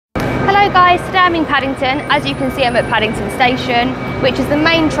Hello guys, today I'm in Paddington. As you can see, I'm at Paddington Station, which is the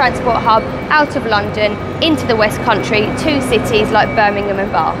main transport hub out of London into the West Country to cities like Birmingham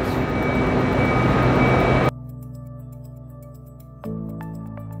and Bath.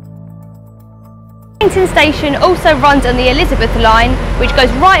 Paddington Station also runs on the Elizabeth line, which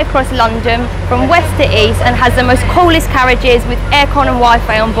goes right across London from west to east and has the most coolest carriages with aircon and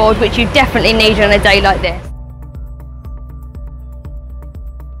Wi-Fi on board, which you definitely need on a day like this.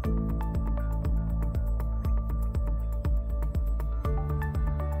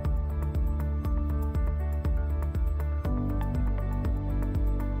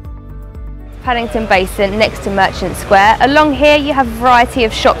 Paddington Basin next to Merchant Square. Along here you have a variety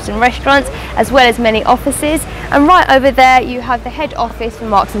of shops and restaurants as well as many offices, and right over there you have the head office for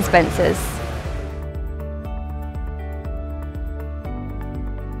Marks and Spencer's.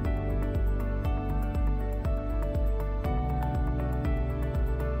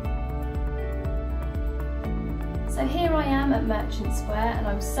 So here I am at Merchant Square and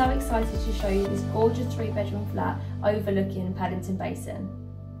I'm so excited to show you this gorgeous 3-bedroom flat overlooking Paddington Basin.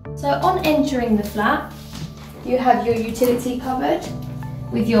 So on entering the flat, you have your utility cupboard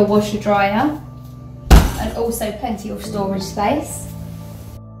with your washer dryer and also plenty of storage space.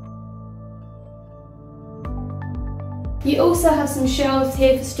 You also have some shelves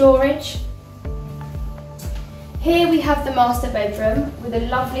here for storage. Here we have the master bedroom with a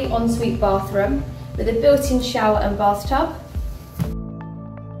lovely ensuite bathroom with a built-in shower and bathtub.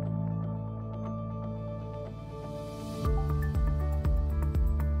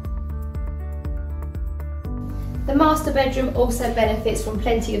 The master bedroom also benefits from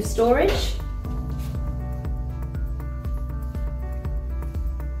plenty of storage.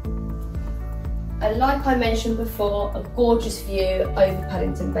 And like I mentioned before, a gorgeous view over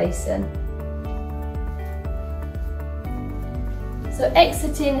Paddington Basin. So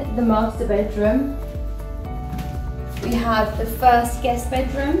exiting the master bedroom, we have the first guest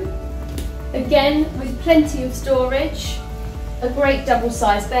bedroom. Again, with plenty of storage, a great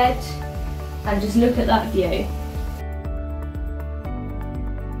double-sized bed, and just look at that view.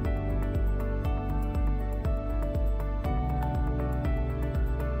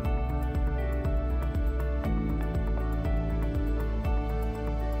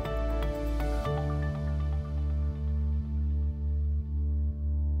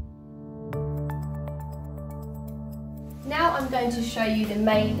 Now I'm going to show you the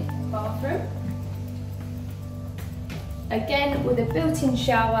main bathroom. Again with a built-in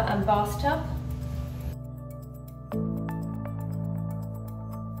shower and bathtub.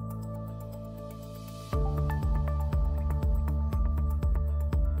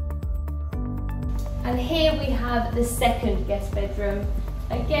 And here we have the second guest bedroom.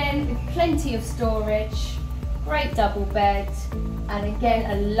 Again with plenty of storage, great double bed, and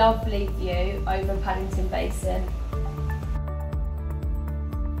again a lovely view over Paddington Basin.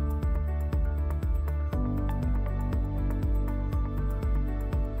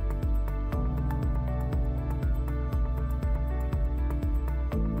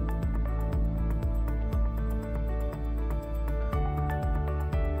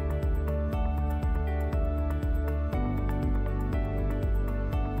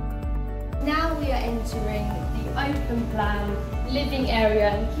 Now we are entering the open plan living area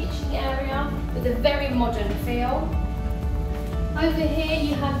and kitchen area with a very modern feel. Over here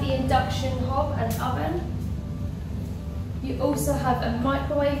you have the induction hob and oven. You also have a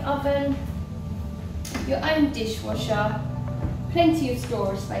microwave oven, your own dishwasher, plenty of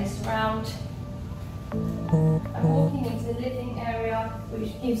storage space around. And walking into the living area,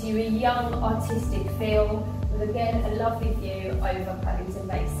 which gives you a young artistic feel with again a lovely view over Paddington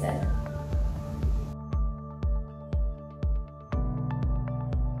Basin.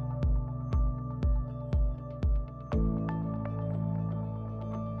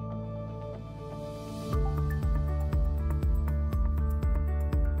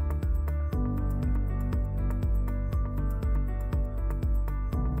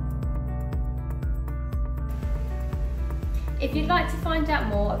 If you'd like to find out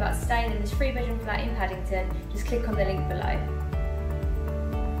more about staying in this 3-bedroom flat in Paddington, just click on the link below.